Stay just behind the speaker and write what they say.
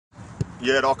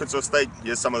here at Arkansas State,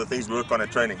 here's some of the things we work on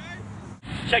at training.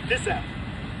 Check this out.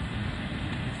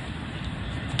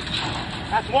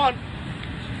 That's one.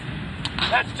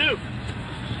 That's two.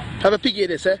 Have a peek at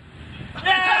this, eh?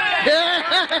 Yeah!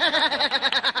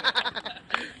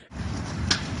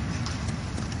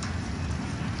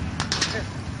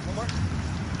 One more.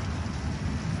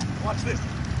 Watch this.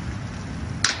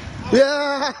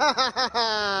 Yeah!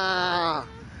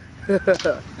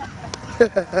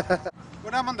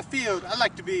 When I'm on the field, I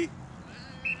like to be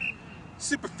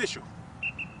superficial.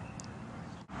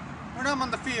 When I'm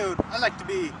on the field, I like to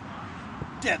be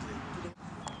deadly.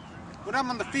 When I'm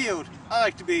on the field, I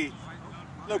like to be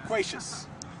loquacious.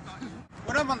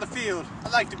 When I'm on the field, I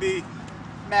like to be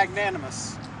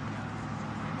magnanimous.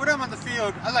 When I'm on the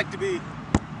field, I like to be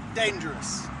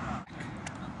dangerous.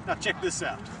 Now check this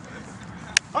out.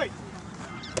 Hey!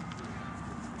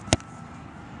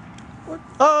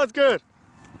 Oh, it's good.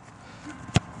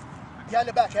 Behind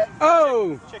the back, eh?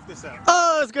 Oh! Check this out.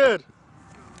 Oh, it's good.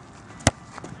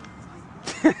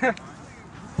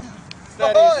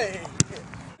 That easy.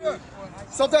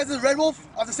 Sometimes in Red Wolf,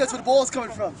 I have to sense where the ball is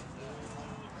coming from.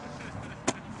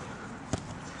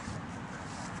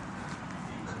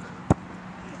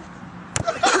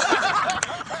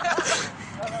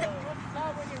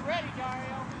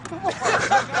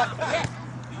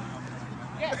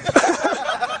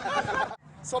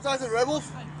 Sometimes in Red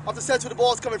Wolf, I have to sense where the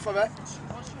ball is coming from, eh?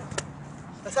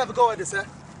 Let's have a go at this, eh?